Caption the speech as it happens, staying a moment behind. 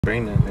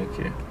Bring that back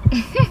here.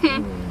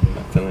 I'm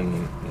not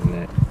feeling in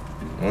that.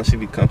 Once you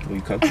be comfortable,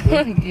 you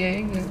comfortable? Yeah,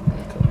 you good.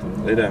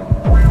 Comfortable. Lay down.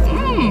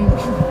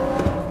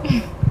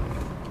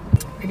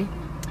 Ready?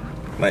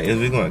 Like, is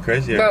we going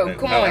crazy? Bro, like,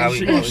 come on.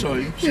 She gonna show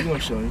you. She gonna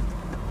show you.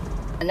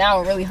 Now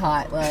I'm really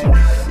hot. Like,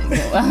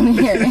 I'm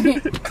here.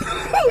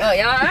 Oh,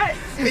 y'all alright?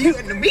 We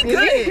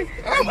good.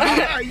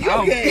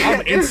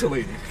 I'm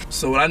insulated.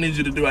 So what I need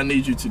you to do, I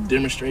need you to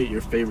demonstrate your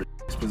favorite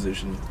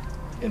position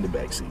in the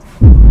back seat.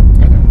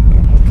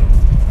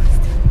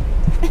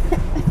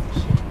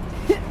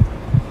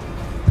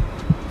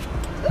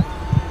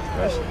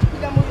 You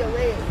gotta move your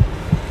leg.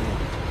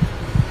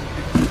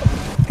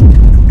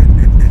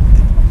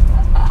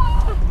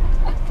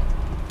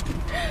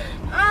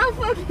 I'm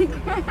fucking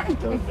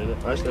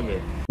crying. Watch that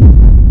bit.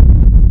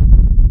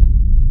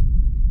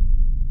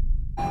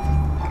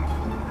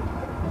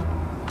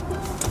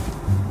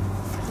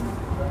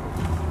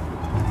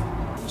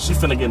 She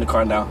finna get in the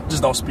car now.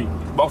 Just don't speak.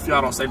 Both of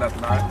y'all don't say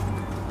nothing, alright?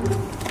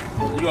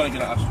 You gonna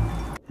get out.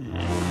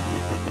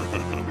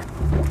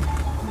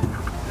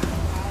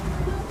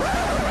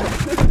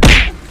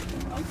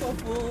 I'm so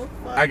full.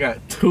 I got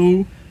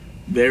two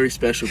very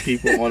special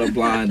people on a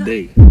blind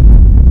date.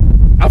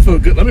 I feel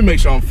good. Let me make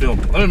sure I'm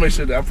filming. Let me make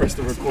sure that I press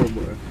the record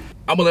button.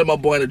 I'm gonna let my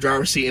boy in the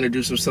driver's seat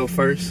introduce himself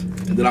first,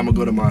 and then I'm gonna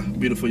go to my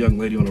beautiful young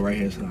lady on the right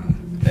hand side.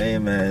 Hey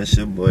man, it's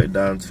your boy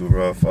Down Too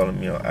Raw. Follow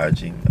me on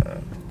IG,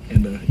 man.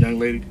 And the young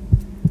lady.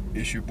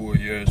 It's your boy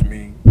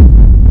Yasmin.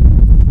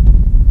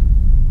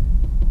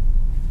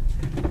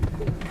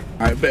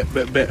 Alright,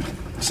 bet.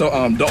 So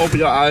don't open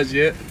your eyes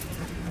yet.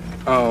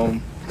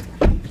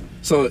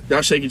 So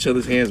y'all shake each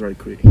other's hands right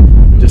quick.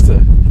 Just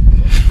to.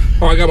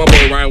 Oh, I got my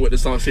boy Ryan with the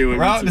sauce here with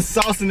me Round too. the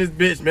sauce in this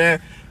bitch, man.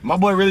 My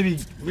boy really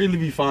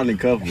be finding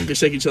couples. You can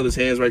shake each other's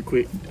hands right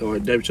quick, or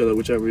dab each other,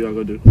 whichever y'all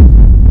gonna do.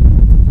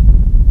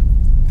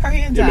 Her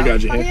hands Yeah, out. we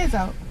got your Her hand. hands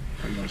out.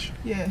 I got you.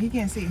 Yeah, he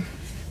can't see.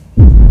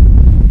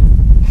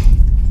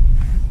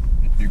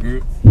 You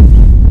good?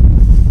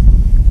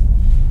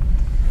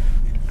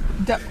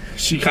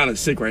 She kind of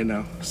sick right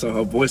now, so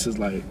her voice is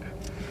like.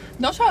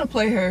 Don't try to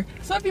play her.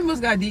 Some people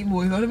got deep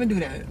voice. Don't even do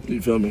that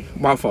You feel me?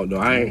 My fault though.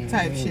 I ain't.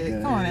 type shit.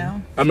 Come on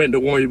now. I meant to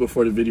warn you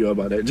before the video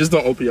about that. Just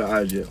don't open your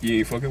eyes yet. You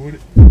ain't fucking with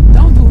it?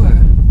 Don't do her.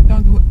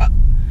 Don't do it.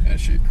 That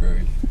shit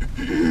crazy.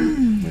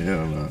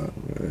 Hell no.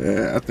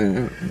 Yeah, I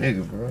think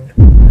nigga, bro.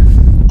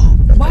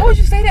 Why would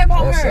you say that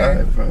about That's her?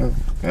 alright, bro.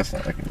 That's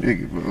not like a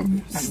nigga, bro.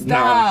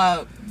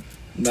 Stop.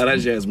 Nah,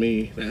 that's just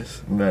me.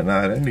 That's. Nah,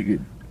 that nigga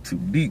too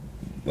deep.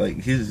 Like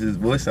his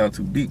voice sound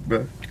too deep,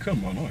 bro.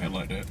 Come on, don't act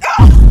like that.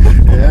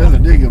 Yeah, that's a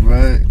nigga,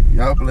 bro.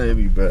 Y'all play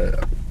me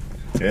bad.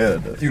 Yeah,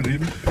 though. You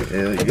leaving?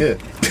 Hell yeah.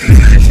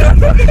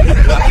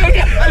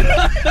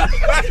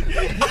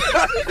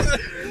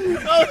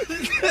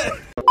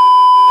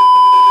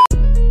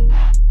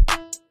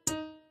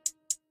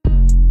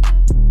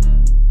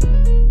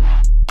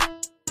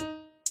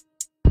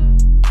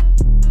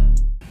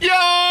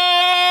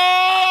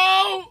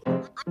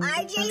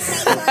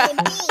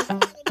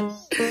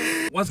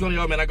 What's going on,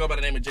 y'all, man? I go by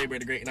the name of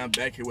JbirdThaGreat, and I'm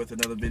back here with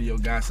another video,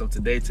 guys. So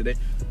today,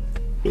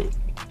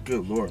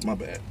 good Lord, my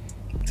bad.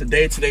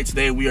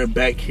 Today, we are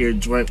back here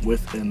joint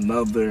with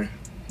another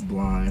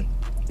blind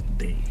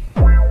date.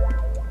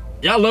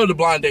 Y'all love the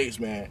blind dates,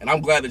 man, and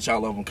I'm glad that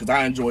y'all love them because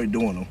I enjoy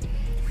doing them.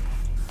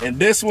 And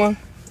this one,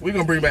 we're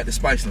gonna bring back the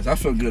spiciness. I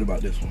feel good about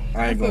this one.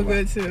 I ain't gonna lie.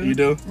 I feel good too. You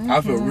do? I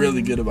feel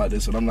really good about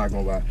this one. I'm not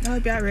gonna lie. I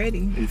hope y'all ready.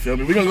 You feel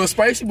me? We're gonna go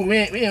spicy, but we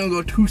ain't gonna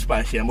go too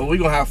spicy, but we're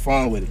gonna have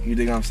fun with it. You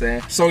dig what I'm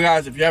saying? So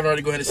guys, if you haven't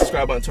already, go ahead and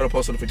subscribe button, turn on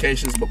post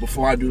notifications. But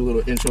before I do a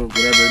little intro,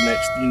 whatever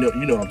next, you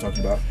know what I'm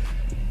talking about.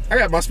 I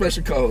got my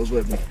special co-host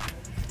with me.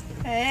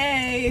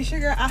 Hey, it's your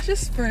girl Asha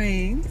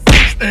Springs.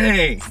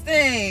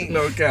 Sting!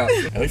 No cap.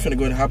 And we finna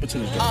go ahead and hop into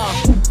this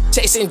game.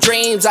 Chasing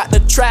dreams out the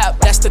trap,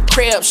 that's the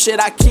crib. Shit,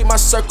 I keep my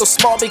circle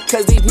small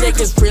because these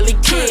niggas really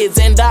kids.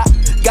 And I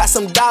got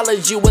some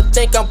dollars, you would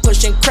think I'm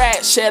pushing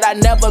crack. Shit, I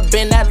never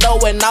been that low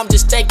and I'm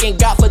just thanking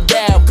God for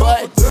that.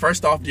 But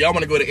first off, do y'all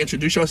wanna go ahead and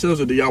introduce yourselves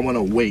or do y'all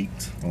wanna wait?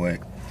 Wait.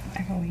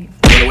 I can wait.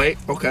 Wanna wait?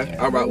 Okay,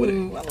 I'll ride with it.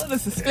 Ooh, I love the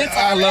suspense.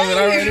 I love it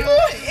already.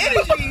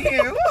 Energy in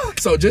here. Woo.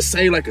 So just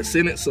say like a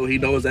sentence so he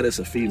knows that it's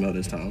a female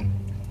this time.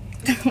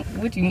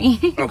 What you mean?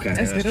 Okay.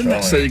 That's good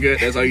enough. So you good?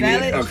 That's all you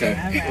need? Valid. Okay.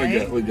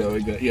 Alright. We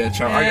good. Yeah,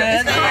 Charles,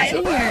 I got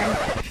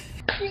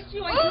it.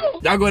 Here.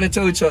 Y'all go ahead and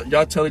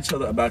tell each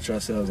other about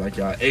yourselves, like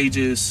y'all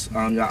ages,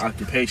 your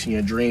occupation,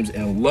 your dreams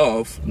and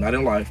love, not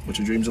in life, but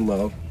your dreams and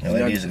love. Yeah,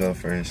 ladies go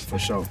first. For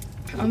sure.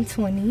 I'm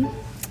 20.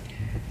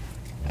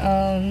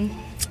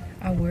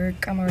 I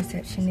work. I'm a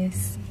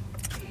receptionist.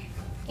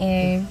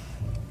 And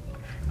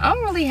I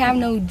don't really have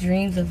no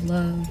dreams of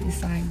love.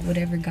 It's like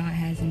whatever God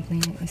has in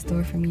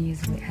store for me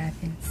is what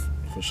happens.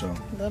 For sure.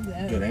 Love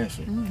that. Good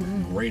answer.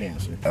 Great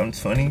answer. I'm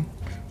 20.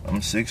 I'm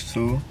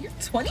 6'2". You're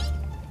 20?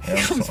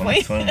 Yeah, I'm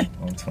 20.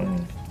 I'm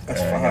 20.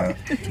 That's fine.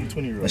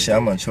 220 real. But shit,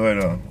 I'm mature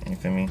though. You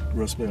feel me?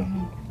 Real spill.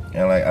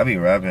 And like, I be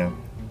rapping.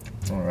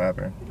 I'm a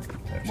rapper.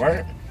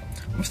 Right?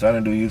 I'm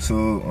starting to do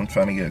YouTube. I'm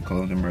trying to get a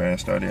clothing brand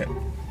started.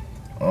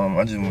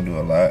 I just want to do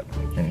a lot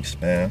and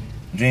expand.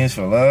 Dreams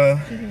for love.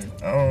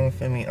 I don't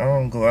feel me. I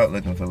don't go out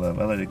looking for love.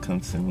 I let it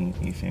come to me.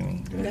 You feel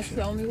me? That's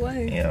the only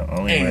way. Yeah,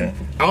 only And way.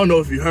 I don't know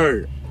if you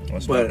heard,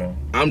 What's but going on?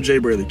 I'm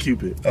JBird the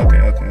Cupid.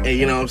 Okay. And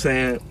you know what I'm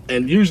saying?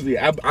 And usually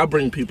I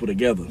bring people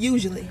together.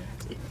 Usually.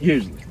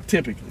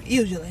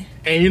 Typically.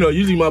 And you know,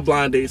 usually my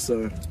blind dates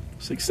are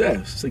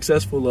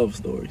successful love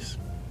stories.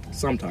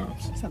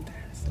 Sometimes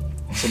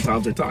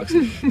they're toxic.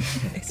 You know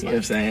what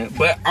I'm saying?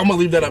 But I'm gonna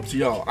leave that up to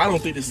y'all. I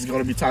don't think this is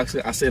gonna be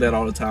toxic. I say that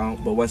all the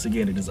time, but once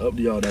again, it is up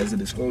to y'all. That's a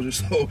disclosure.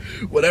 So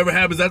whatever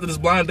happens after this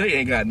blind date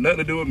ain't got nothing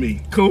to do with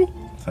me. Cool?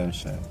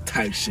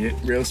 Type shit.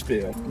 Real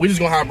spill. We're just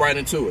gonna hop right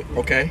into it,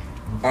 okay?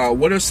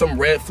 What are some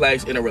red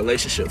flags in a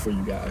relationship for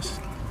you guys?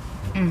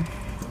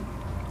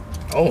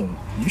 Oh,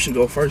 you should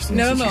go first.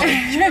 No.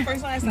 You went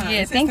first last time.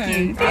 Yeah, thank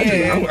you.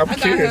 I'm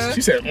curious.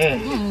 She said,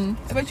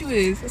 I bet you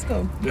is. Let's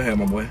go. Go ahead,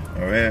 my boy.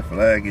 A red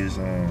flag is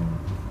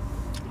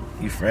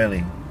you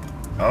friendly.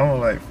 I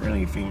don't like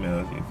friendly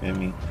females. You feel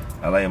me?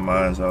 I like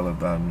mine's all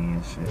about me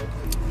and shit.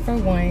 For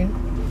one,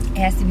 it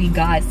has to be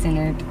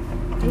God-centered.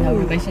 No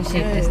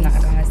relationship is not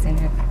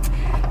God-centered.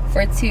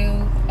 For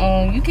two,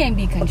 you can't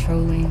be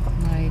controlling.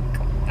 Like,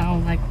 I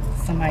don't like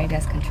somebody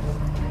that's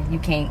controlling. Like, you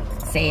can't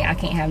say I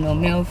can't have no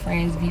male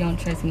friends. If you don't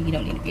trust me, you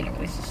don't need to be in a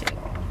relationship.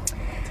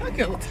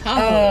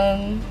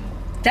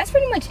 That's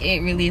pretty much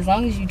it, really. As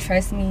long as you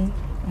trust me,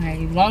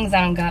 like, as long as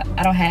I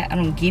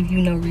don't give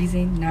you no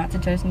reason not to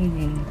trust me,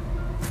 then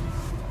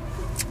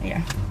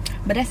yeah.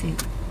 But that's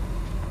it.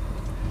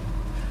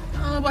 I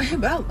don't know about him,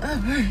 but I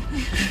love her.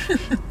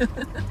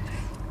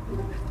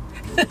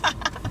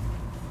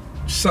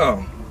 So,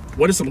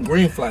 what are some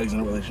green flags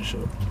in a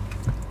relationship?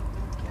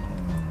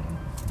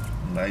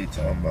 Now you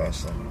talking about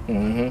something.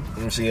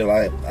 Mm-hmm. You see,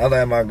 like, I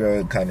like my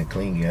girl kind of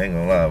clingy. I ain't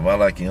gonna lie. If I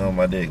like you on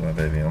my dick, my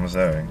baby, I'm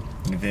sorry.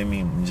 You feel me?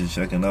 You just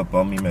checking up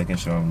on me, making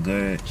sure I'm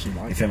good.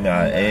 You feel me?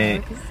 I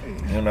ate.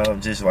 You know,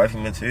 just wifey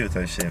material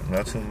type shit.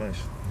 Not too much.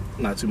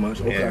 Not too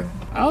much? Okay. Yeah.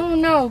 I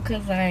don't know,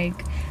 cause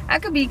like I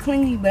could be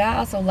clingy, but I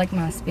also like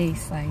my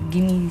space. Like,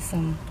 give me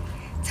some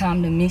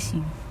time to miss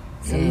you.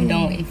 So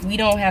if we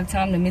don't have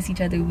time to miss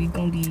each other, we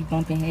gonna be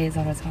bumping heads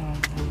all the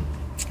time.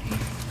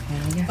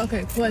 Yeah.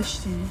 Okay,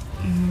 question.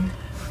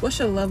 What's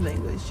your love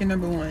language? Your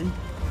number one?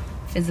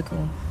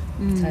 Physical.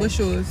 What's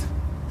yours?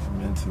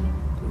 Mental.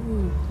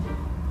 Ooh.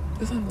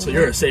 So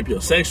you're a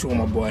sapiosexual,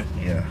 my boy.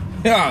 Yeah.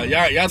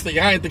 Yeah, y'all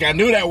didn't think I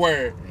knew that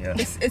word. Yeah.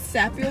 It's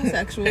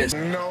sapiosexual.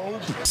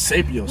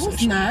 Sapiosexual.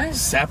 Who's not?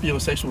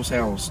 Sapiosexual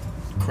sounds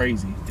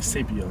crazy. It's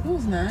sapio.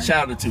 Who's not?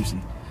 Shout out to Tusi.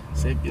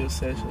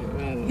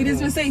 Sapiosexual. He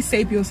doesn't say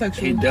sapiosexual.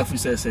 He definitely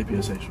said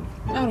sapiosexual.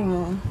 I don't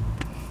know.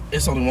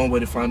 It's only one way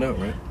to find out,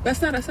 right?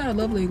 That's not a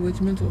love language,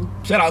 mental.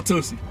 Shout out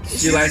Tusi.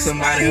 She likes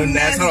somebody who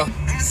nasty. Hold on.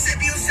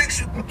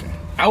 Okay.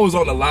 I was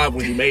on the live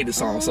when he made the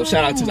song, so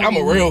shout out to you. I'm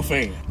a real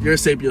fan. You're a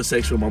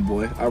sapiosexual, my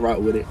boy. I rock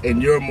with it.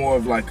 And you're more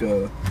of like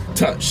a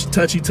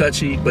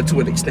touchy, but to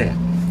an extent.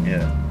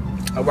 Yeah.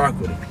 I rock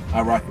with it.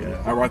 I rock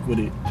with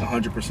it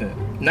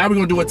 100%. Now we're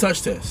gonna do a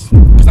touch test.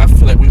 Because I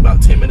feel like we're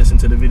about 10 minutes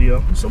into the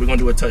video. So we're gonna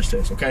do a touch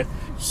test, okay?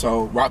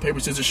 So rock, paper,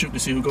 scissors, shoot to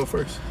see who go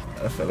first.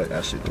 I feel like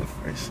I should go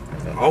first.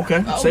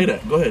 Okay, say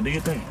that. Go ahead, do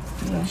your thing.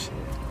 Yeah.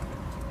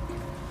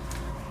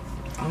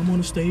 I'm on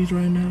the stage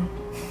right now,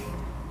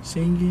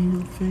 singing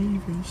your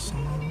favorite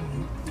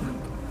song.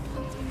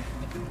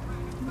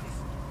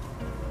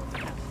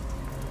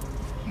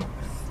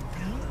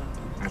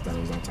 I thought it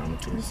was on time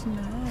to kiss.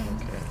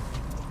 Okay.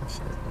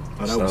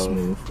 Oh, that was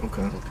smooth.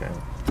 Okay.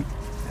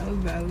 That was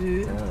valid.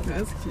 Yeah.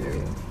 That's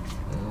cute.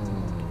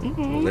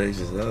 Legs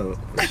is up,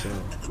 for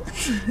sure.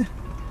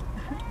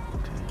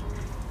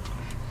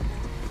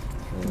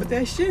 But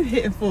that shit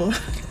hit full.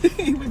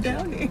 He went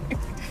down there.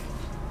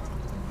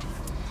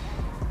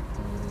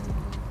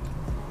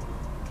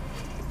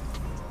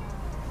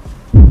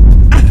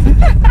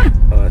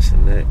 Oh, that's a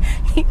neck.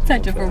 He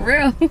touching for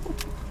real.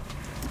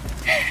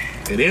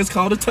 It is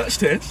called a touch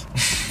test.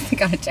 You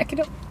gotta check it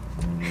out.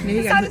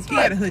 Yeah, he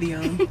got a hoodie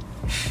on.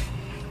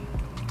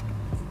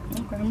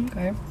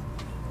 Okay.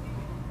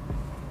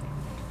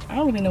 I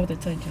don't really know what to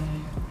touch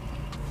on.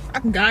 I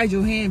can guide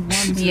your hand.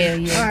 Yeah.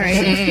 All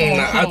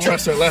right. I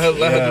trust her. Let her do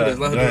this.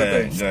 Let her do her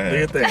thing. Go ahead. Do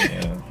your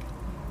thing. Yeah.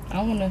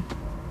 I wanna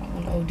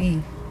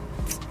OD.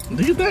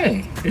 Do your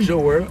thing. It's your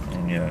world.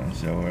 Yeah,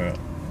 it's your world.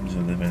 I'm just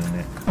living in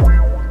it.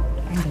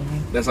 I'm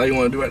doing. That's how you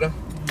want to do it now?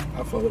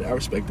 I fuck with it. I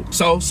respect it.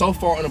 So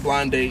far on a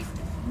blind date,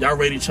 y'all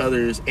rate each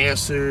other's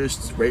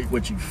answers, rate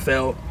what you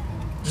felt.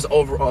 Just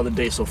overall the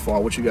date so far,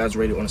 what you guys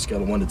rated on a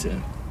scale of 1 to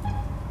 10?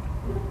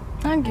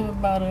 I give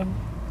it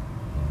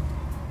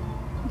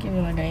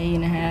like an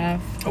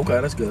 8.5.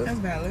 Okay, that's good. That's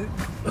valid.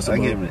 That's I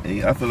give it an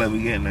 8. I feel like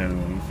we getting there though.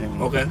 You feel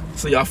me? Okay,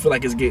 so y'all feel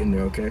like it's getting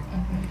there, okay?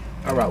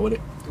 All right with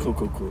it.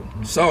 Cool.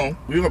 So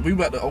we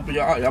about to open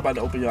your eyes. Y'all about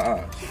to open your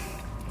eyes. You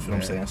feel what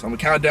I'm saying? So I'm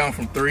gonna count down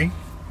from 3,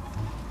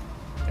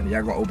 and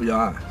y'all gonna open your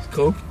eyes.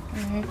 Cool?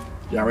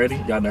 Y'all ready?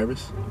 Y'all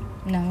nervous?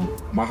 No.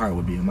 My heart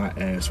would be in my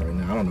ass right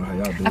now. I don't know how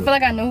y'all do it. I feel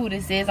like I know who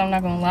this is. I'm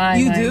not gonna lie.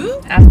 You like, do?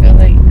 I feel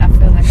like I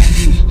do.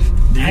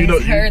 Do you I know?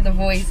 just heard the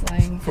voice.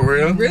 Like, For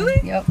real?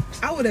 Really? yep.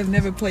 I would have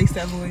never placed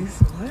that voice.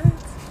 What?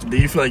 Do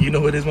you feel like you know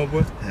who it is, my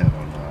boy? Hell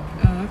no.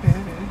 Oh, okay.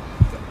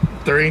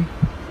 3,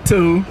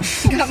 2,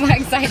 Got my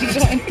anxiety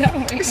going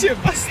down right Shit,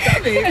 my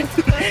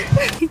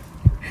stomach.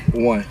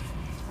 1.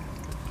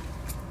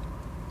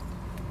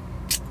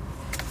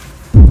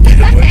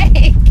 now.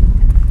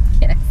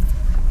 Yes.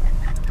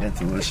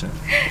 Intuition.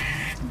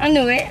 I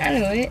knew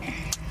it.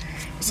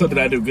 So did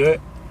I do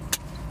good?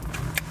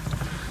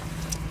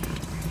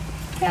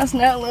 I'll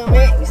snap a little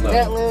bit.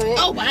 Snap a little bit.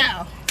 Oh,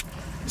 wow.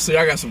 So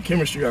y'all got some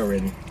chemistry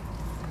already.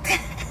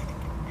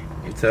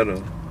 You tell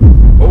them.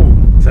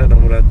 Oh. Tell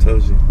them what I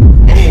told you.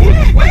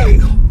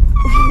 Wait.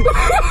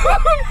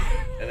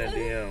 In a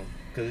DM.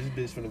 Cause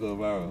this bitch finna go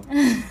viral. I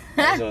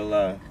ain't gonna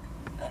lie.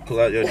 Pull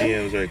out your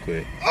DMs right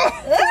quick.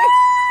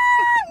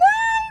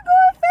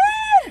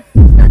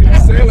 He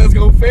said let's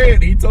go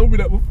fed. He told me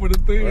that before the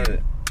thing. What?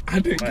 I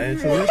didn't. My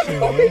intuition,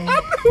 man.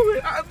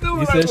 I knew it.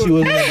 You said she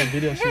wasn't in the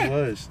video. She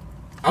was.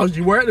 Oh,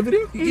 you were at the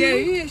video?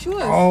 Yeah, she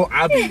was. Oh,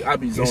 I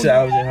be You zoning. said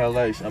I was in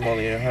highlights. I'm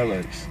only in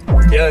highlights.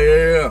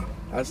 Yeah.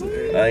 I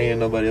said. I ain't in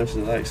nobody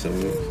else's likes, so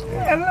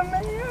yeah.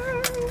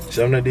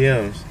 Show them the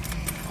DMs.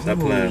 Stop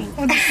playing.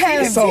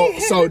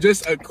 So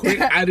just a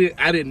quick. I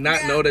did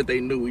not know that they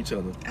knew each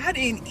other. I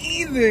didn't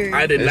either.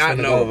 I did It's not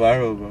finna know. go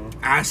viral, bro.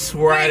 I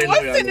swear I didn't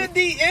know. What's in the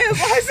DM?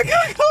 Why is it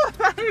gonna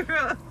go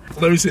viral?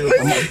 Let me see.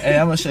 Hey,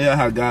 I'm gonna show you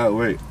how God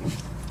works.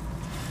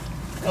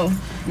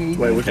 Wait,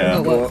 which Okay.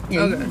 one? Go up?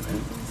 Okay.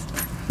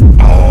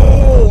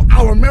 Oh,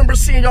 I remember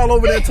seeing y'all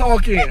over there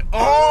talking.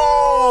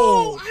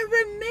 Oh, I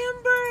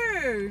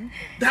remember.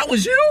 that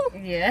was you?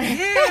 Yeah.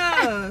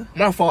 Yeah.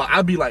 My fault.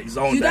 I be like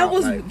zoned Dude, out.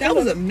 that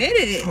was a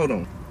minute. Hold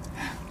on.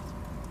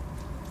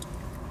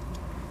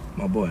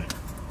 My boy.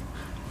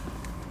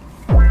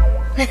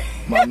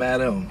 My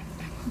madam.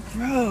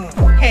 Bro.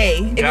 Hey,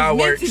 if God it's meant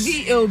works. to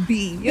be, it'll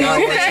be. You know God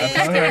what works. I'm I told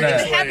saying? her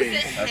that. If it happens,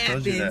 it I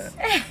told you happens.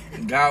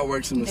 that. God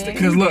works in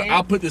mysterious. Cause look,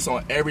 I put this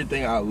on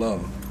everything I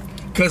love.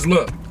 Cause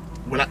look,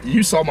 when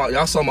y'all saw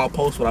my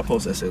post when I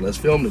posted, I said let's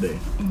film today.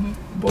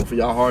 Both of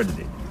y'all hearted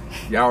it.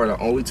 Y'all are the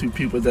only 2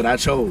 people that I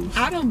chose.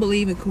 I don't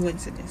believe in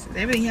coincidences.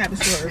 Everything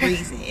happens for a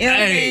reason. You know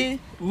what I'm Hey, saying?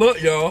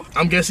 look, y'all.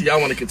 I'm guessing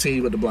y'all want to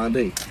continue with the blind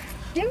date.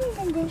 Yeah, we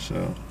gonna go.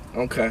 So,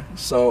 Okay,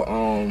 so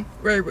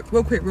Right,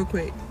 real quick.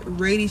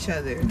 Rate each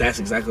other. that's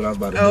exactly what I was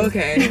about to do. Oh,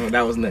 okay.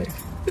 That was next.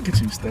 Look at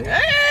you, Stan.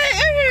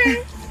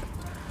 Okay.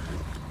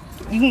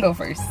 You can go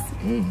first.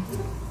 Yo,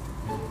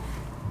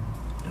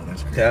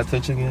 that's crazy. can I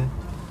touch again?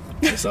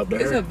 It's up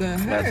there. It's up there.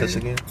 Can I touch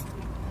again?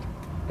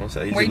 I'm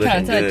sorry, Where you you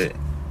looking trying to good.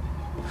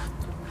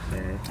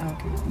 Man,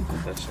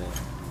 Okay. touch it.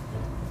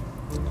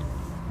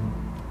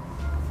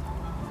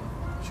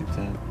 She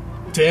 10.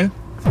 10?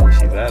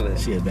 She valid.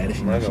 She as bad as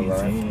she I'm not is. gonna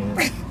lie.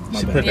 My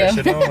She bad. put that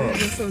shit on.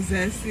 It's so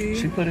zesty.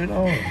 She put it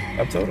on.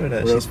 I told her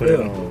that. Real She put it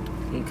spill.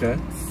 on. Okay,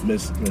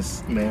 Miss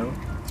Ma'am.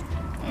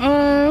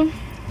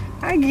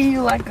 I give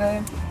you like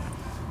a.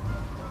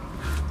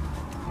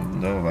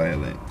 No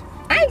violent.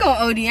 I ain't gonna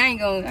OD. I ain't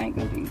gonna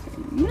do.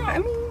 You know what I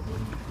mean?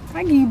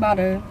 I give you about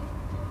a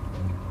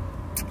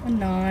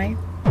 9.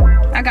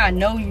 I gotta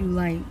know you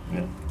like.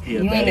 He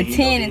a You ain't baddie, a he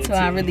 10 gonna be until a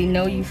I 10. really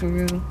know you for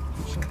real.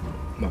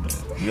 My bad.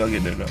 You gonna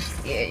get there though.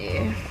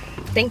 Yeah.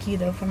 Thank you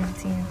though for my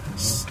 10.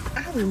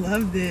 I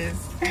love this.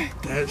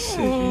 That shit is.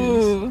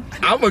 Ooh.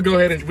 I'm gonna go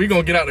ahead and we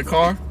gonna get out the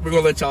car. We're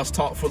gonna let y'all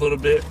talk for a little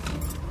bit.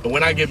 And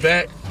when I get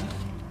back,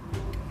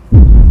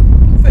 Not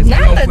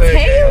gonna the play a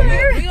game.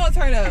 Taylor. We gonna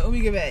turn up when we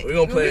get back. we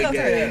gonna play a turn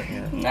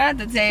game. up. Not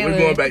the Taylor. We're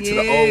going back to the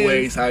old Yes.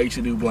 ways how you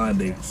should do blind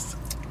dates.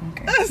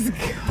 Let's go.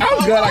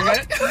 I'm good. I got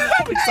it.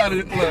 I'm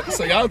excited. Look,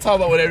 so y'all talk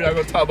about whatever y'all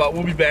gonna talk about.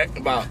 We'll be back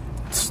in about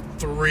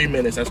 3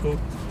 minutes. That's cool.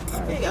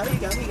 Here you go.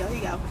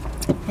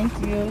 Thank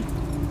you.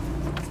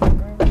 That's my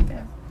girl right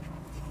there.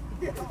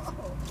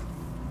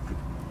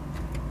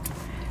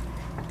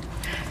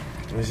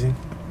 Let me see.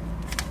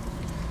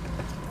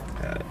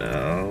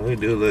 We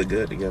do look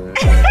good together.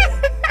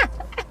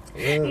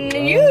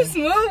 You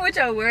smooth with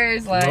your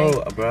words, like.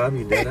 No, bro, I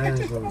be dead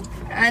ass. Bro.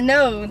 I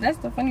know. That's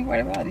the funny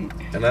part about it.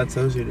 And I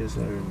told you this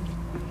already.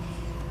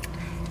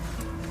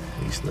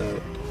 He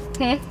snapped.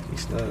 Hmm? He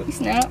snapped. He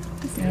snap.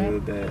 He snap. Real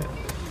bad.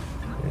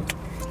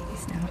 He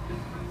snap.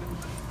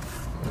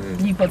 Mm.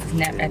 You supposed to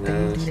snap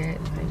after you do that.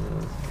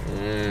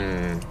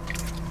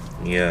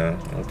 Yeah,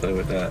 I'll play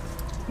with that.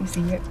 You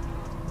see it?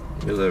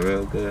 You look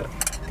real good.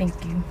 Thank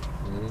you.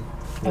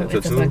 Mm-hmm. Oh,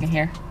 it's a bug in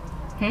here.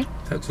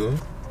 Tattoo?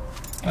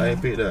 I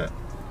ain't picked that.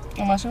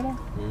 On my shoulder?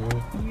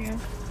 Mm-hmm. Yeah.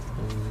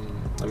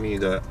 I mean, you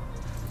got.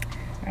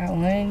 I got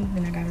one,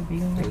 then I got a big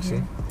one Let me right see.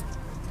 here.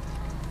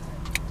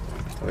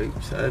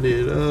 Wait, set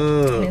it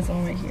And up. this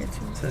one right here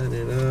too. Set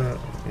it up.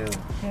 Yeah,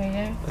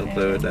 Yeah. I'll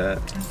play with that.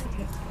 I see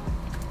it.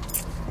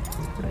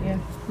 But yeah.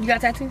 You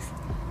got tattoos?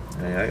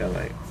 Hey, I got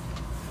like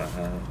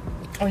 5.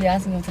 Oh yeah, I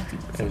see no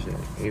tattoos.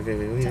 You feel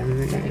me?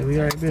 We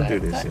already been through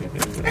this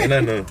shit. And I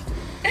know.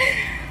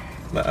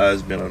 My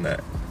eyes been on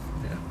that.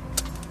 Yeah.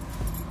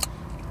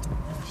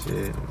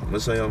 Shit.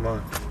 What's on your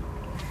mind?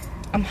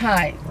 I'm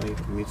high. Oh,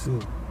 me too.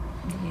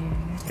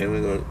 Yeah. And we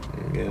go,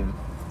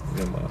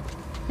 yeah, my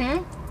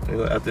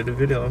After the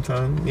video, I'm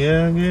telling you.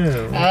 Yeah.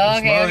 Oh,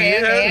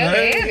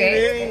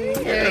 okay.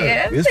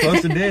 Yeah. You're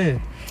supposed to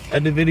dance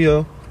at the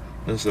video.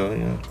 And so,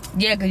 yeah.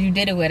 Yeah, because you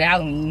did it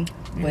without me.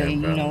 But, Yeah, you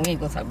know, we ain't going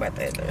to talk about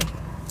that,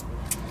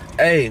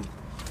 though. Hey.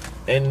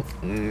 And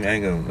I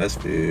ain't gonna, that's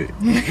weird.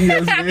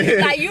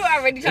 Like, you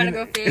already trying to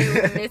go fair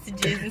with the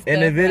messages and stuff. In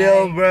the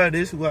video, like, bro,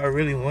 this is what I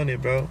really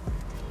wanted, bro.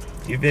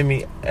 You feel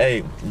me?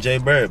 Hey,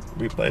 J-Bird,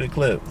 replay the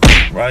clip.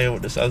 Ryan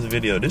with the South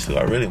video. This is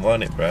what I really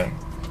wanted, bro.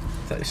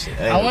 Type shit.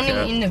 I want him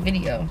in the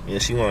video. Yeah,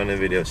 she wanted in the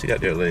video. She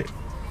got there late.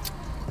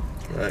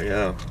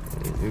 Yeah.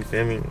 You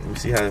feel me? You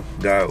see how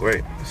God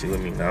work. She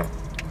with me now.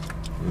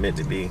 Meant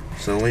to be.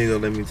 So when you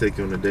gonna let me take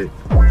you on a date?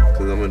 Cause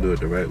I'm gonna do it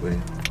the right way.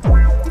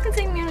 You can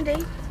take me on a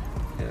date.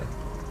 Yeah.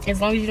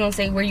 As long as you don't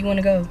say where you want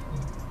to go.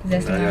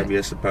 That's Now gotta be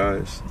a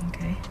surprise.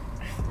 Okay.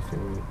 You feel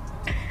me?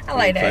 I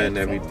like that. Planning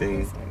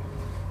everything.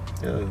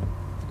 Yeah.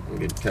 We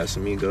get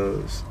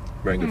Casamigos.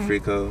 Bring a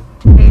Frico.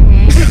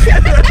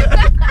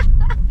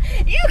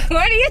 You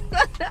corny.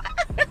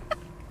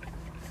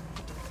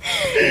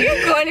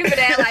 You corny for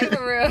that, like,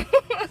 for real.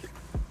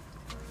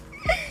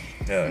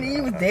 Yeah.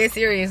 You was dead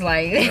serious,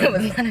 like, it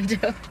was not a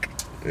joke.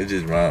 It's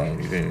just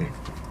wrong, you feel me?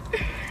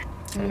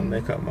 I'm gonna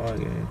make up my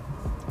game.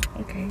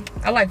 Okay.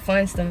 I like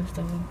fun stuff,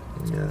 so.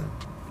 Yeah.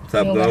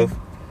 Top golf?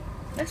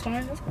 That's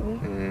fine, that's cool.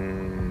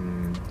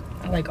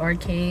 I like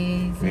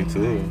arcades. Me and, too.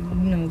 like,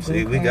 you know,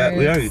 See, we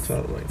already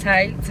talked like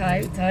Tight.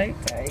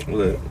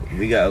 Look,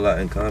 we got a lot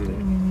in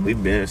common. We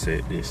been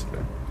said this, bro.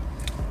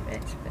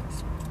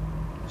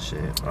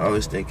 Shit, I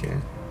was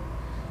thinking,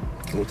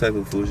 what type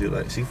of food you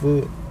like?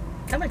 Seafood?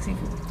 I like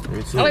seafood.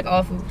 Me too. I like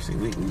all food. See,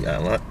 we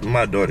got a lot.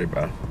 My daughter,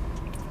 bro.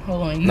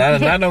 Hold on.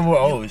 Not no more.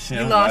 Oh shit!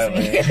 You lost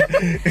me.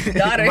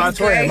 Daughter, my is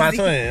twin. crazy. My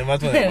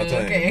twin.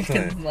 Okay,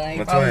 Twin. like,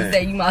 My if I would twin.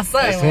 say you my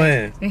son. That's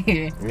twin.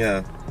 Yeah.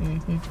 Yeah.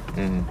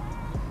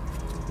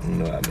 You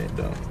know what I meant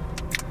though.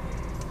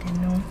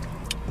 Didn't know.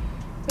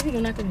 What are you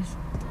doing after this?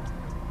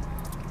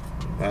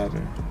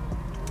 Vibing.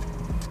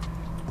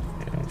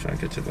 Yeah, I'm trying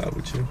to catch a vibe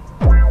with you.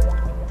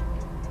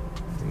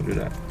 You can do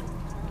that.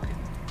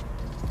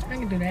 I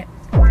can do that.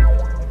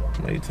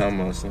 Like you talking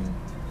about something.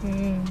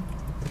 Yeah.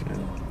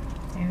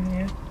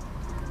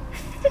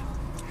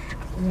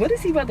 What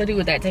is he about to do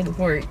with that Taylor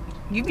Port?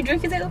 You be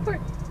drinking Taylor Port?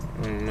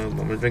 I don't know,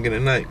 but I'm drinking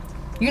at night.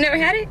 You never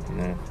had it?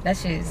 No. That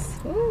shit's,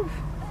 ooh.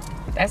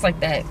 That's like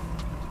that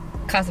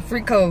Casa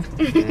Frico.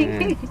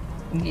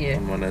 Yeah.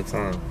 I'm on that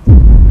time.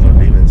 I'm on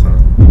demon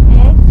time.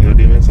 You know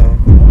demon time?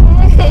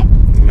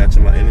 You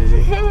matching my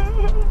energy?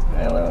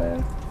 Hello.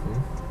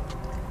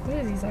 What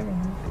is he talking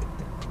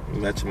about?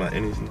 You matching my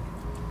energy?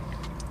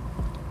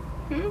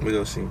 We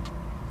gonna see.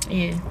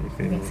 Yeah. You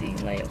feel We me? see.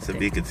 Like, To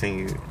be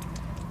continued.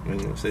 We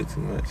ain't gonna say too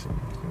much.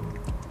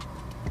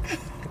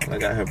 I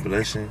got her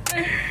blushing.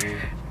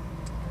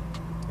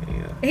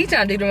 Yeah. he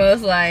trying to do the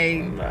most,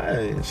 like.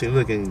 Right. She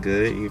looking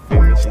good. You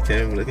feel me? She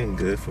came looking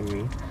good for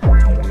me.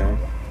 You know.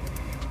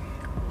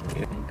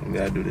 Yeah. We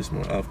gotta do this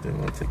more often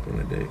when I take you on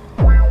a date.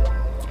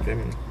 You feel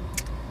me?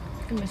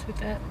 I can mess with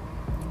that.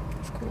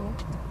 That's cool.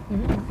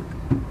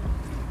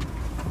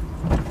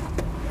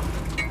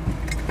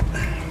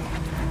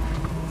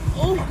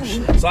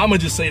 So I'm gonna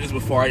just say this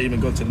before I even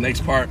go to the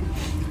next part.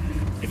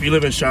 If you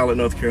live in Charlotte,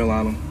 North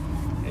Carolina,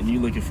 and you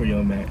looking for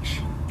your match,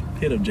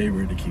 hit up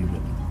JBird the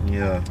Cuban.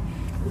 Yeah.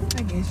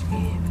 I guess you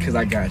can. Cause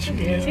I got you.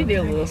 Yeah, he did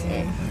a little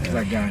something. Cause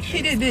I got you.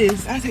 He did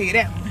this. I take it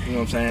out. You know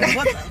what I'm saying?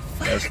 What the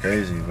That's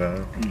crazy, bro.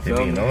 You You feel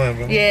be me? knowing,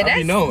 bro. Yeah, I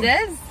be knowing.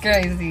 that's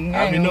crazy. I be ain't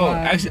gonna knowing. lie.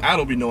 Actually, I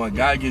don't be knowing.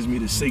 God gives me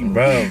the signal.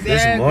 Bro,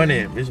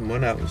 Exactly. this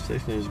morning I was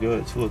texting this girl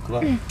at 2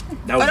 o'clock.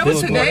 that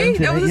was today?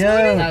 That was this morning?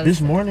 Yeah,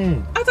 this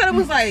morning. I thought it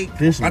was like.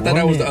 This I thought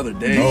that was the other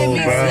day. No,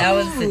 Yeah, bro. that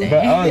was today. Bro,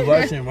 I was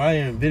watching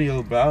Ryan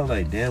video, bro. I was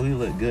like, damn, we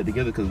look good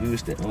together because we were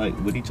like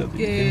with each other.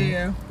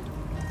 Yeah.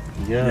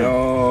 Yeah.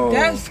 Yo.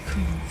 That's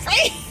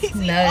crazy.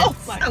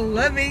 Nuts. I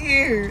love it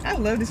here. I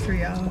love this for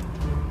y'all.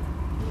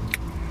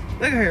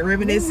 Look at her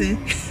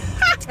reminiscing.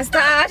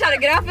 Stop trying to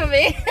get off of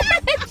me.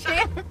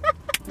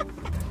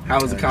 How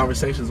was the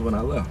conversations when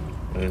I left?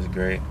 It was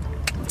great.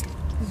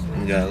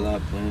 We got a lot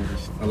of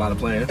plans. A lot of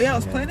plans. Y'all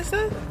was playing this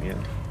stuff? Yeah.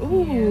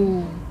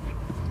 Ooh.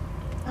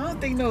 I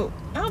don't think no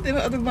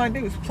other blind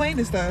dude was playing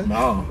this stuff.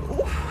 No.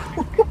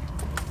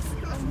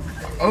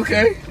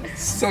 Okay.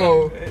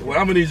 So what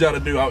I'm gonna need y'all to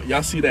do,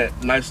 y'all see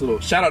that nice little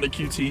shout out to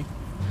QT.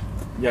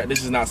 Yeah,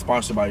 this is not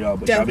sponsored by y'all,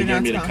 but Definitely y'all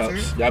be giving me not the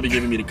cups. sponsored. Y'all be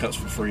giving me the cups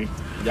for free.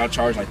 Y'all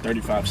charge like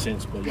 35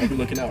 cents, but y'all be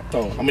looking out.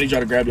 So I'm gonna need y'all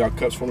to grab y'all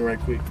cups for me right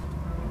quick.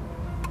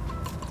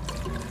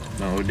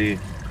 No, OD.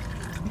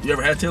 You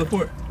ever had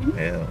teleport? Hell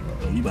no.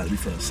 Oh, you about to be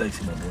feeling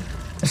sexy, my boy.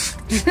 No,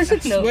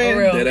 swear. for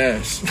real. Dead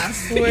ass. I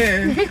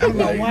swear. I don't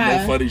know Like, why.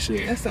 no funny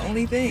shit. That's the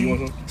only You thing.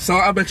 want some? So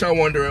I bet y'all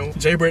wondering,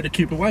 JBird the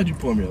Keeper, why'd you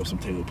pour me up some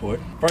teleport?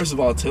 First of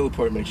all,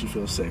 teleport makes you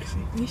feel sexy.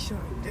 You sure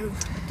do.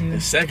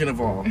 And second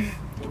of all,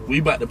 we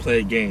about to play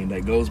a game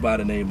that goes by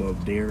the name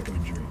of Dare or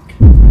Drink.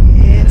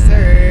 Yes,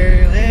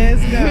 sir.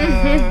 Let's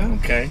go.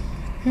 Okay.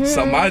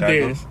 So my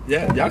dares,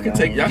 yeah, y'all can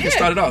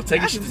start it off.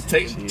 Take I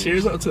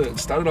cheers up to it.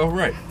 Start it off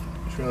right. You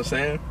know what I'm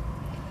saying?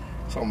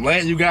 So I'm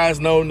letting you guys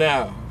know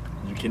now.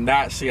 You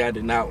cannot say I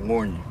did not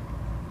warn you.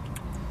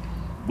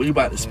 We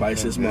about to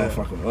spice this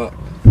motherfucker up.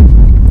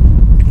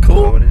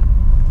 Cool. With it.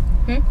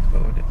 Hmm?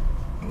 With it.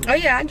 Oh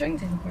yeah, I drink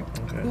this.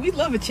 Okay. We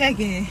love a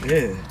check-in.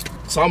 Yeah.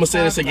 So I'm gonna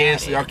say this Talk again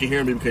about so y'all can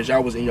hear me because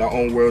y'all was in your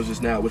own worlds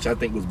just now, which I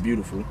think was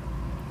beautiful.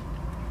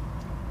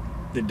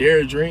 The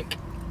dare drink,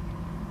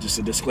 just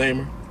a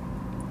disclaimer,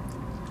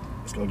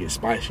 it's gonna get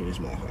spicy in this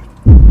motherfucker.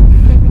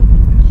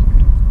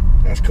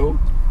 That's cool?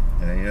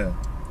 Yeah. Yeah.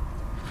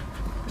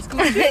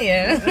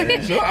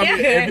 Sure? I mean,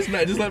 if it's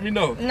not, just let me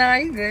know. No,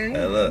 you good.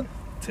 Hey, look.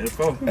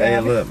 10-4. Hey,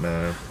 look,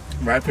 man.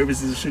 Right, paper,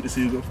 scissors, shoot to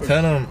see who go first.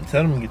 Tell them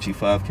to get you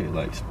 5K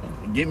likes.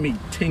 Get me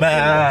 10K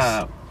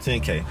Nah, likes.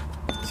 10K.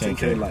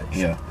 10K likes.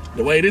 Yeah.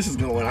 The way this is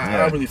going,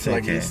 I really feel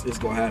like 10K. it's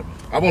gonna happen.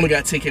 I've only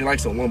got 10K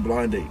likes on one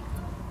blind date.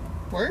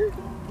 Word?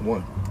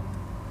 One.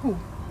 Who?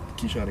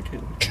 Keisha to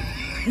kill me.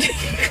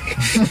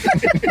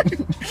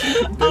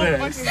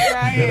 I'm fucking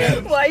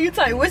crying. Why you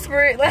type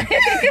whisper it like?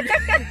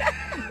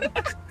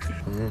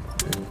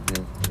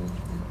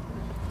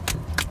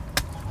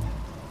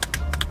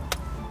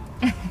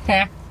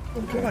 Okay.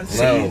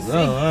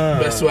 No.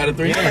 Best 2 out of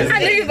 3. I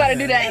knew you was about to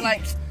do that.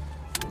 Like.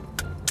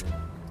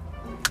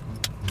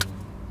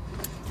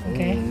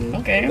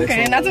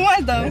 Okay. Not too much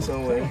though. That's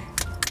on way.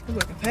 He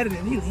was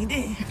competitive. He leaned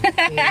in. Got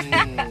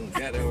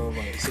that one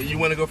right. So you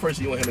want to go first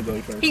or you want him to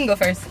go first? He can go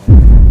first.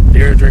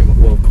 Dare drink.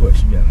 Well, of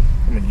course, you got it.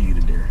 I'm going to give you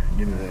the dare.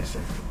 Give me 1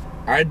 second.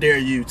 I dare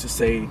you to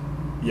say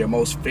your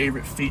most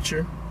favorite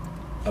feature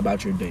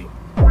about your date.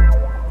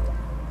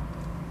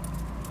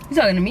 You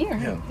talking to me or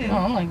him? Oh,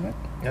 I'm like, what?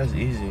 That's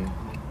easy.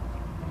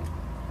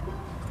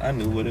 I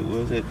knew what it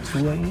was at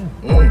 2 a.m.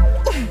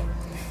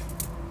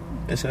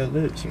 It's her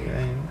lips,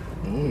 man.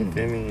 You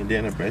feel me? And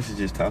then her breasts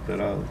just top it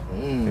off. I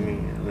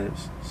mean, her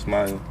lips.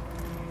 Smile.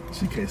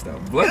 She can't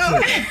stop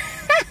blushing.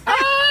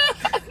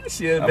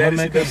 She had I'm bad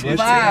gonna make her as she blush.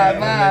 is. I'm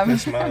gonna make her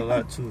smile a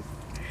lot too.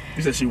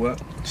 You said she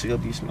what? She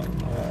gonna be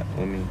smiling a lot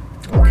with me.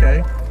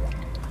 Okay.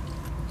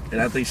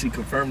 And I think she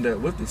confirmed that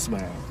with the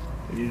smile.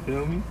 You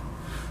feel me?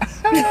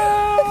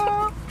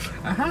 I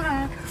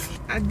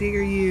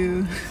dare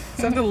you.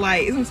 Something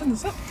light.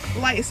 Something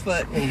light as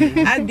fuck.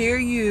 I dare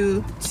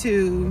you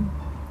to,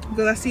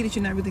 because I see that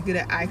you're not really good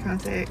at eye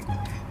contact.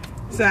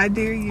 So I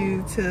dare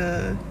you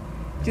to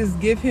just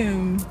give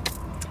him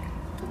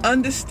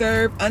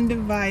undisturbed,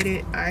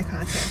 undivided eye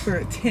contact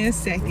for 10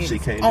 seconds She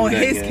can't do on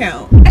that his yet.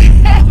 count.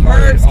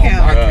 Herb's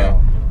count.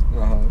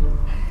 Uh-huh.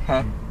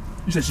 Huh?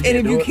 You said she And can't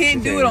if do you it?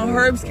 can't do it on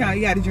Herb's count,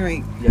 you gotta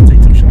drink. You gotta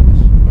take 2 shots.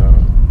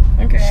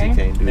 Okay. She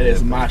can't do And that.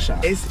 it's my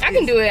shot. I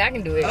can do it. I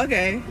can do it.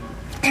 Okay.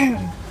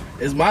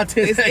 It's my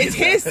 10 It's seconds.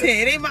 his 10.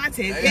 It ain't my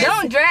 10.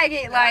 Don't drag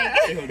it like.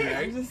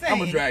 I'm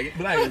gonna drag it,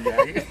 but I ain't gonna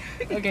drag it.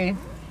 Okay.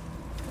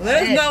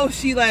 Let us know if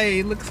she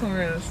like look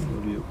somewhere else.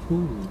 It'll be a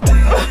pool.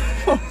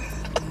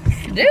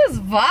 This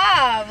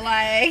vibe,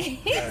 like.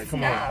 Alright,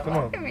 come on.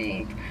 Look at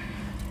me.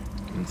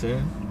 You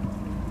saying?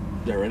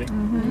 Y'all ready?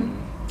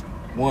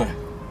 1.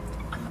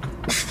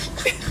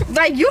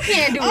 Like you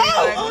can't do it.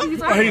 Oh, he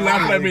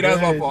laughing at me.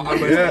 That's my fault. My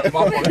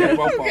fault.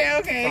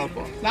 Okay. My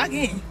fault. Lock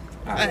in.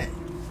 All right.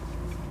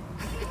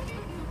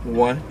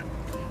 1,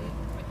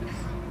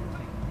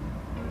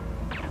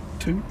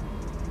 2,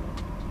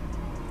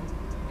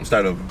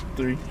 Start over.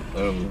 3.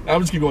 I'm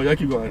just keep going. Y'all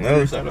keep going.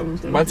 No, start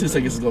over. My 10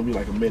 seconds is gonna be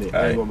like a minute.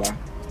 I ain't gonna lie.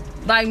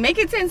 Like make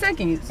it 10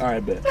 seconds. All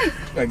right, bet.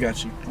 I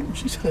got you. Ooh,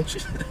 she said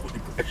that with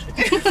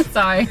aggression.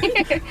 Sorry.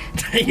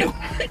 Damn.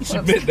 She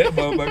bit that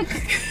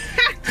motherfucker.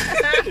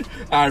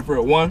 All right,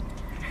 for 1,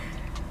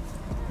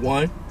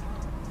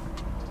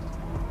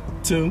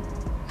 2,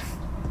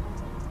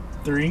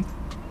 3,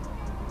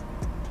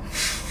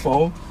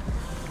 4.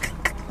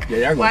 Yeah,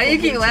 y'all gonna Why fuck you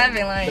with keep each laughing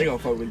other. like? They gonna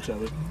fuck with each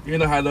other. You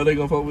know how I know they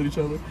gonna fuck with each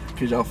other?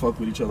 Cause y'all fuck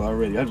with each other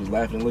already. I'm just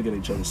laughing and looking at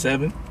each other.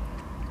 7,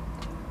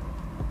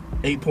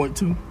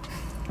 8.2,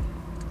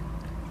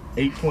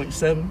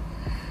 8.7.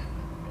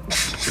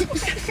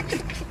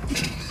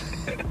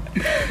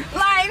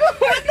 Like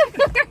what the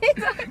fuck are you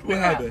talking What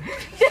happened?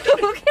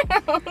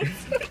 about?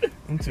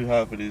 I'm too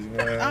hot for this,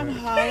 man. I'm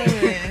hollering.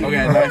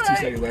 Okay, last 2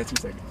 seconds. Last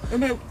 2 seconds.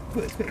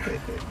 Quick.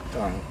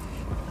 All right.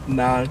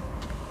 9.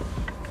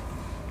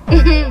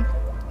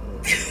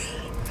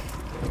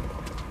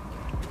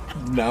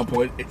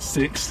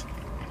 9.6.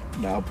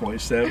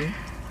 9.7.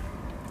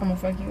 I'm gonna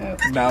fuck you up.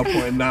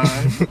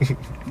 9.9.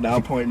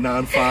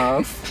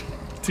 9.95.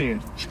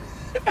 10.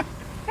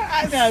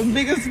 I got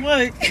big as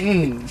fuck.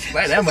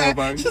 Like that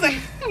motherfucker. She's like,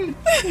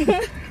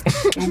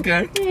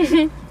 Okay.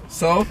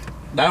 So,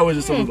 that was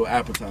just a little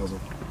appetizer.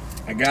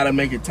 I gotta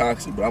make it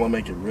toxic, but I'm gonna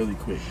make it really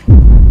quick.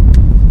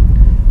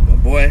 But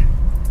boy,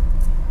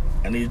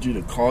 I need you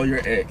to call your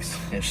ex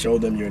and show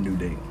them your new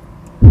date.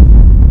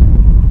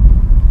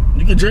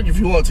 You can drink if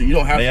you want to. You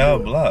don't have They to. all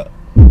do it. blocked.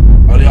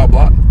 Are they all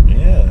blocked?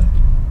 Yeah.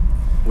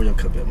 Where your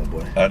cup at, my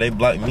boy? They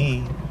blocked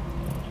me.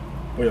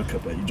 Where your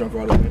cup at? You drunk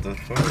all the way? The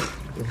fuck?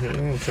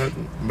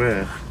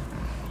 Bruh.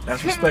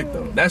 That's respect,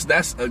 though.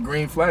 That's a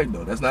green flag,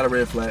 though. That's not a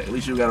red flag. At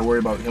least you gotta worry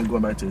about him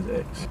going back to his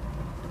ex.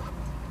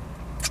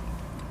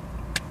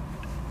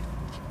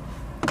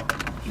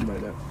 You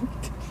like that?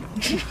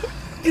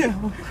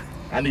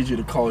 I need you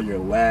to call your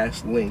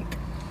last link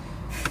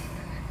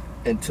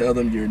and tell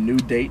them your new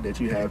date that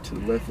you have to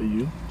the left of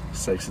you.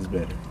 Sex is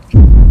better.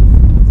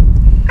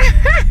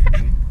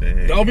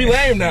 Don't be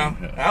lame now.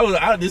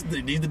 These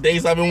the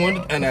days I've been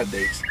wanting. Not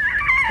dates.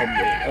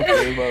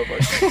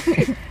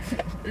 Okay,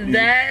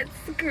 That's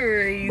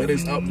crazy. but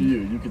it's up to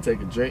you. You can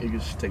take a drink. You can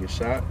take a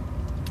shot.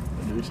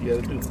 And do what you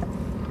gotta do.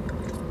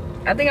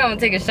 I think I'm gonna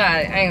take a shot.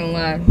 I ain't gonna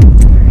lie.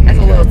 That's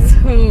a little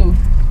too.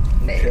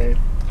 Okay. A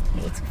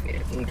little too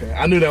fair. Okay.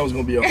 I knew that was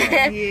gonna be a hard.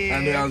 Yeah. I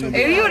knew that was gonna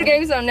be. If you would have gave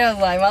me something else,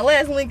 like my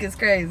last link is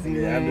crazy.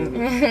 Yeah, I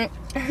man.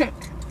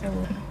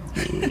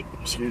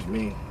 Excuse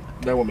me.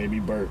 That one made me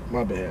burp.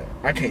 My bad.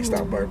 I can't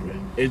stop burping.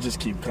 It just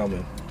keep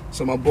coming.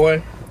 So my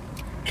boy,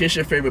 kiss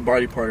your favorite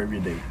body part of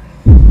your date.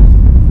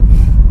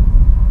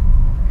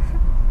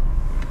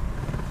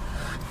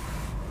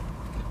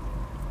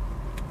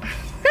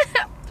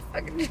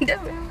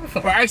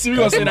 Well, actually, we're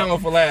gonna say that one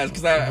for last,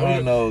 cause I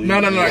feel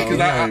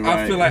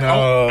like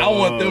I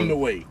want them to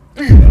wait,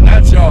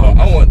 not y'all.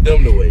 I want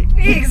them to wait.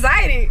 He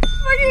excited.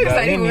 What are you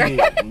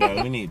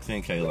excited we need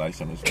 10K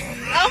likes on this one.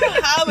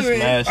 I'm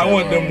hollering. I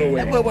want them to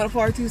wait. That boy want a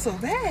part 2 so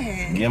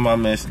bad. Get my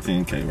man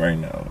 10K right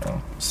now,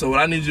 bro. So what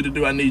I need you to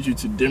do, I need you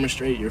to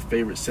demonstrate your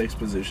favorite sex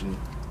position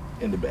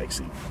in the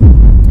backseat.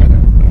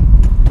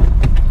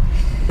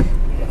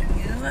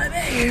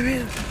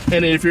 And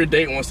then if your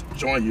date wants to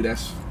join you,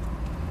 that's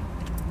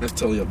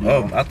totally up to you.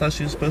 Oh, I thought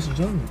she was supposed to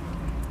join me.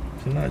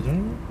 She not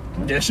joining me?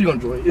 Yeah, she gonna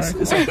join.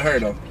 It's up to her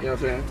though. You know what I'm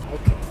saying?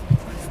 Okay.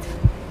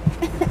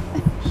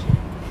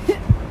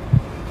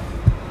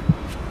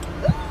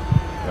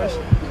 You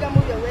gotta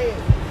move your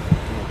legs.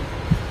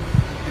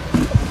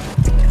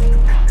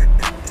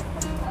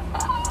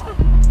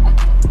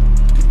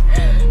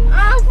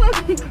 I'm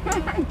fucking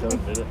crying.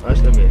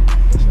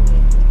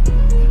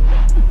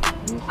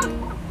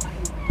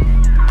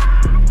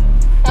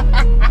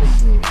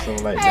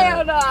 Something like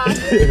Hell no.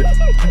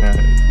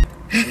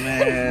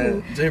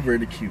 Man,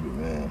 Jaybird the Cupid,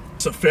 man.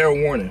 It's a fair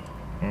warning.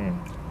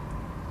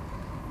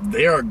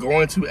 They are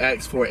going to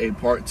ask for a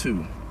part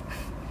 2.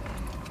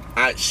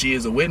 She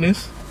is a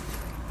witness.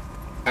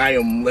 I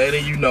am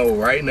letting you know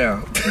right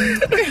now.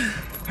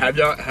 Have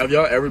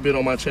y'all ever been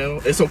on my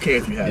channel? It's okay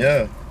if you have.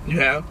 Yeah. You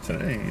have?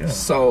 Today, yeah.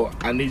 So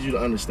I need you to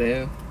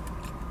understand.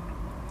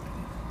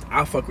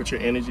 I fuck with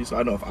your energy, so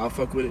I know if I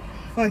fuck with it,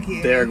 Fuck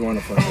yeah. they're going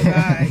to fuck Oh with it.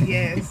 God,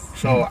 yes.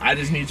 So I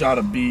just need y'all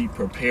to be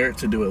prepared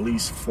to do at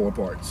least 4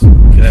 parts.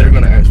 Cause they're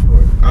gonna ask for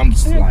it. I'm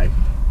just like,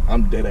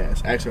 I'm dead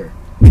ass. Ask her.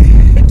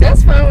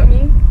 That's fine with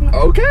me.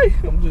 Okay.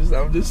 I'm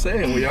just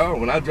saying,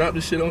 when I drop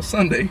this shit on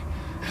Sunday,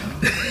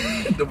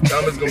 the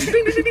comments gonna be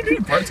ding, ding, ding,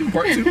 ding, part 2,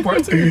 part 2,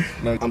 part 2.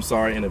 No. I'm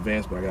sorry in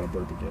advance, but I gotta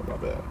burp again. My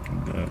bad.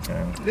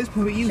 Okay. This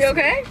probably you. She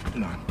okay?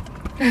 Nah.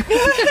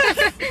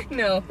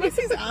 No.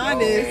 He's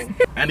honest.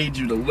 I need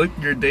you to look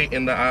your date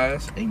in the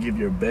eyes and give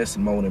your best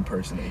moan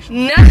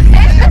impersonation. No.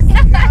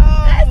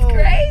 That's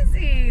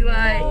crazy.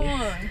 Like,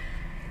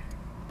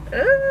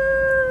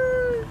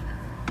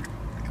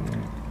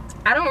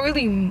 I don't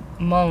really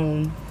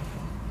moan.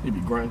 You be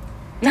grunting.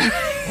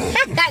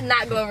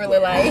 Not going really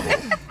like.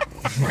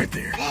 Right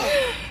there.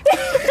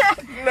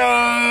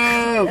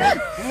 No!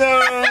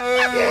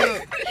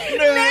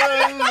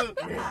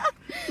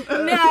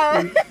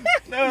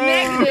 No.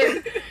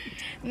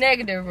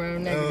 Negative, bro.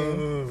 Negative.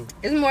 No.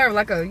 It's more of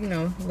like a,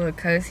 little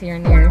cuss here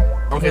and there.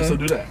 Okay, so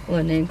do that.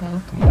 Little name call.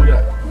 Do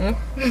that.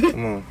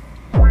 Come on.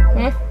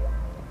 I'm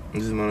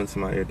just moaning to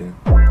my ear then.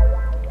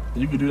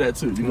 You can do that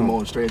too. You can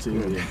moan straight to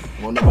your ear.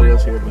 Won't nobody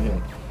else hear it but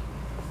him.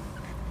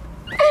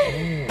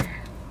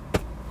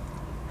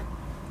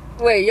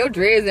 Wait, your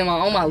dreads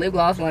on my lip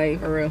gloss, like,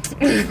 for real.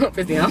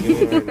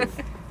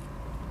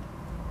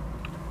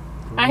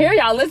 I hear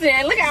y'all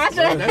listening. Look at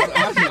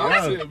Asha.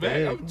 I'm sitting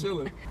back. I'm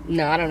chilling.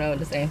 No, I don't know what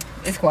to say.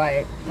 It's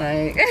quiet.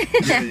 Like, You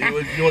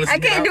want to I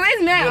can't do it.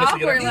 It's mad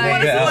awkward.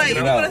 Like, Get out.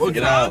 No. We'll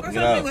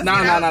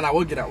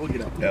get out.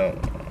 Yo.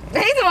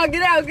 he's talking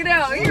about get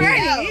out. He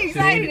ready. He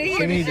excited to She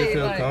hear need this to shit.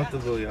 feel Like,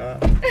 comfortable, y'all.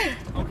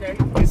 Okay.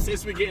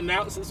 Since we're getting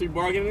out, since we're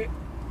bargaining it,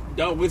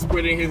 don't whisper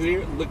it in his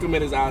ear. Look him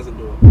in his eyes and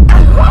do it.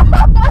 oh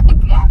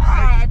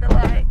my God.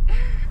 Like,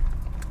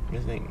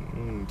 This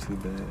ain't too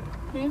bad.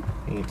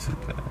 Ain't too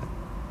bad.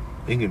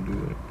 You can do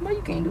it. well,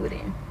 you can't do it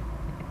then.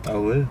 I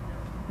will.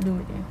 Do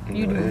it then.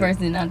 You do it first,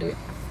 then I'll do it.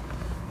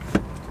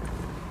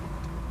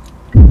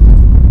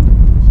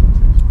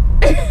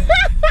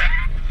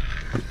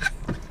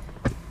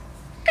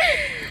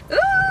 Ooh.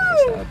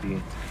 I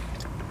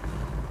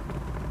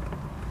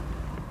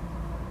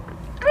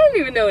don't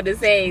even know what to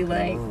say.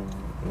 Like,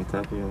 On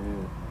top of your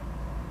head.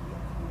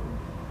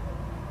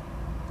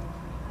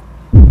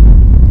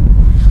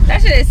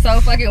 that shit is so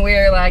fucking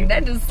weird. Like,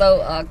 that is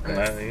so awkward.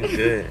 Nah, you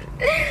good.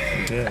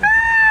 You good.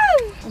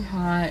 I'm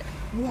hot.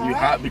 You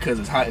hot because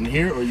it's hot in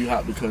here, or you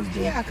hot because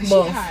Yeah, cause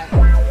Both. she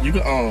hot. you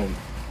can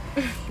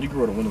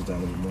roll the windows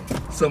down a little more.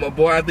 So my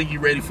boy, I think you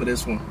ready for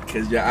this one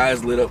because your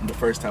eyes lit up the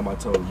first time I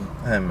told you.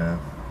 Hey, man.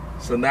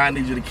 So now I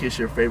need you to kiss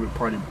your favorite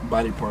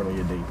body part on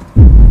your date.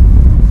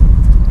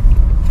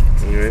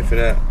 You ready for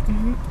that?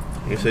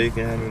 Mm-hmm. You sure you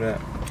can handle that?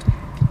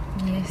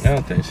 Yes. I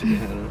don't think she can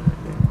handle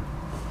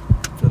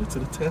that. Put it to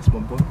the test, my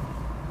boy.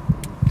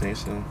 Think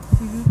so? I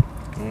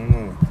don't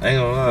know. I ain't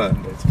gonna lie.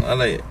 I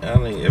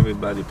like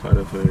everybody part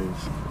of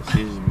hers.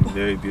 She's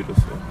very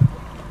beautiful.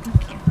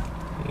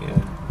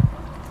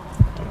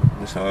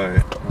 Yeah. It's hard.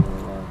 I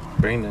don't know.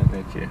 Bring that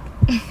neck here.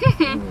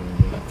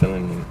 I'm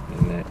feeling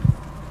the neck.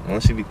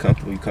 Once you be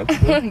comfortable, you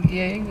comfortable?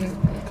 Yeah, you good.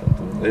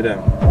 Comfortable. Lay down.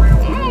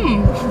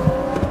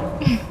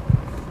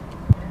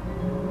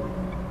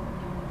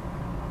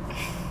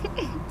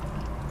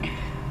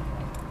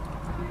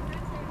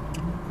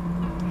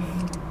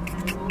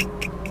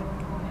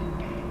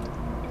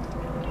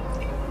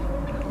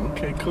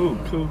 Okay, cool.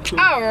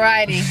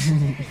 Alrighty.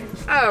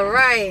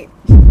 Alright.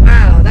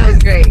 Wow, that was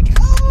great.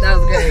 That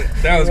was great.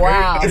 That was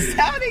wow. great. It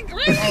sounded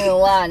great. I ain't gonna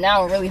lie,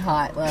 now I'm really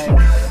hot. Like,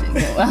 shit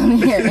going on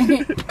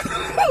here.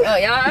 Oh,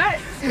 y'all alright?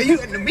 You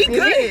be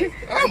good.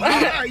 I'm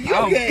hot. Are you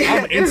okay?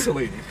 I'm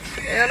insulated.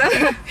 Yeah, no.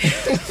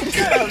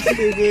 Shut up,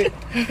 stupid.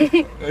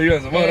 Oh, you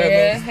got some more of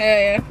that,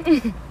 Yeah.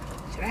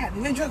 Should I have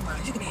been drunk,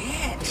 man? You can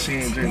have it. She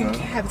ain't drink none.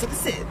 Have it took a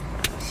sip.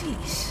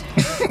 Sheesh.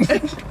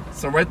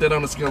 So write that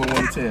on a scale of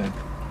 1 to 10.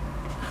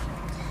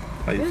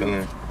 How you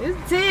feeling?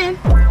 It's 10.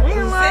 I ain't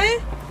gonna lie.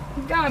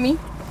 You got me.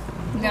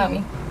 You got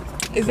me.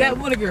 Is that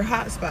one of your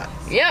hot spots?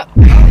 Yep.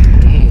 Ooh.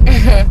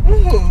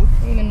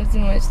 Ain't gonna do too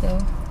much though.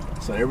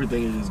 So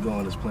everything is just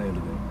going as planned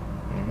today.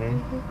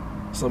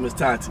 Mm-hmm. So Miss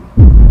Tati,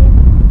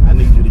 I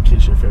need you to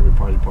kiss your favorite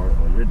party part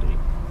on your date.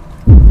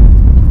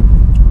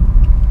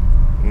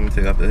 You want to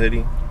take off the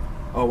hoodie?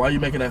 Oh, why are you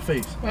making that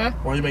face? Huh?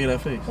 Why are you making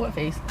that face? What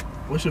face?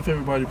 What's your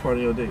favorite party part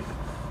on your date?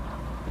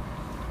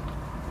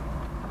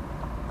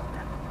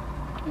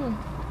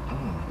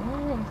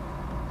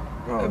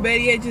 Or Oh. better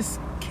yet, just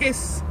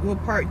kiss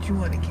what part you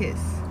want to kiss.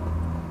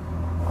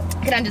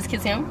 Can I just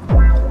kiss him?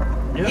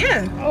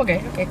 Yeah. Oh,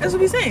 okay. That's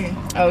what we saying.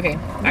 Oh, okay.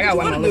 I got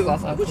one on lip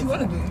gloss. What you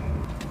want to do?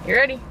 You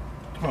ready?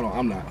 Hold on,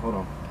 I'm not. Hold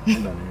on.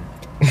 I'm not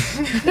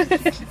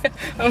here.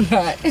 I'm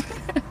not.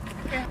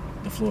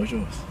 The floor is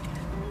yours.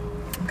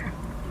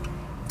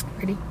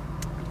 Ready?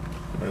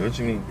 Like, what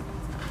you mean?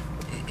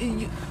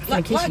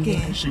 Like kiss you.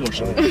 in. She gonna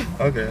show you.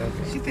 Okay.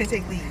 She finna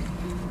take lead.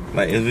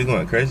 Like, is we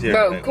going crazy? Or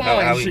Bro, like, come how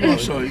on. we She going?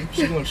 gonna show you.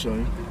 She gonna show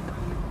you.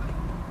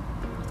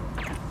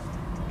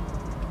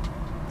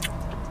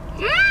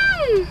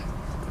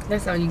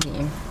 That's all you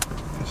getting.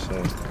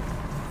 So,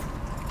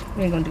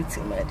 We ain't gonna do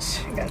too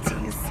much. I got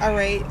tease. All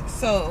right.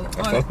 So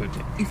I fuck with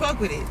it. you fuck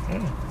with it.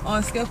 Yeah. On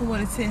a scale from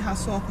 1 to 10, how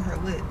soft are her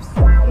lips?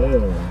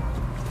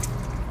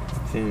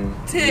 10.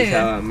 10. That's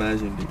how I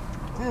imagined it.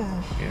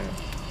 Yeah.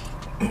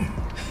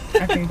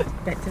 Okay,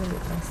 back to the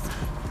lip gloss.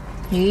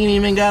 He ain't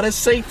even gotta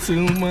say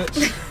too much.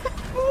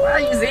 Why are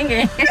you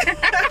singing?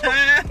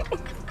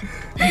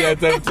 You gotta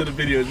tap into the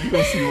videos. You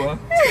gonna see why.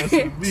 That's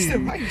what it She said,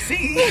 means. "Why you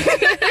singing?"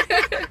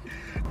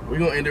 We're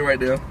gonna end it right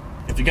there.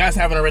 If you guys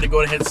haven't already, go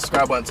ahead and hit the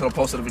subscribe button, turn on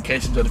post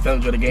notifications, join the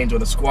family, join the game, join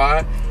the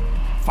squad.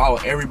 Follow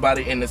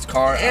everybody in this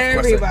car.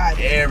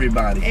 Everybody.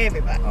 Everybody.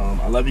 Everybody.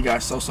 I love you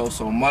guys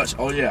so much.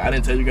 Oh yeah, I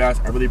didn't tell you guys.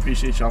 I really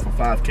appreciate y'all for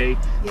 5K.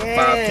 Yes.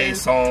 The 5K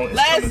song is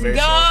Let's coming very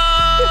go.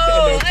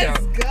 soon.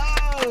 Let's go.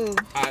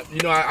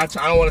 I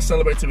don't want to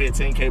celebrate to be at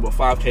 10K, but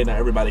 5K, not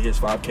everybody hits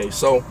 5K.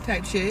 So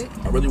Type shit.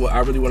 I really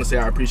want to say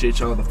I appreciate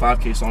y'all. The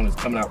 5K song is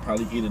coming out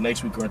probably either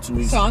next week or 2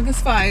 weeks. Song is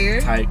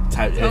fire. Type.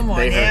 Come on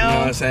they heard, you now. know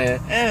what I'm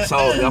saying?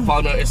 So y'all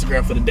follow me on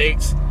Instagram for the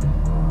dates.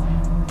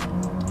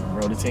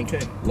 Road to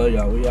 10K. Love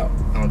y'all. We out.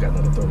 I don't got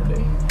nothing to throw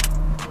today.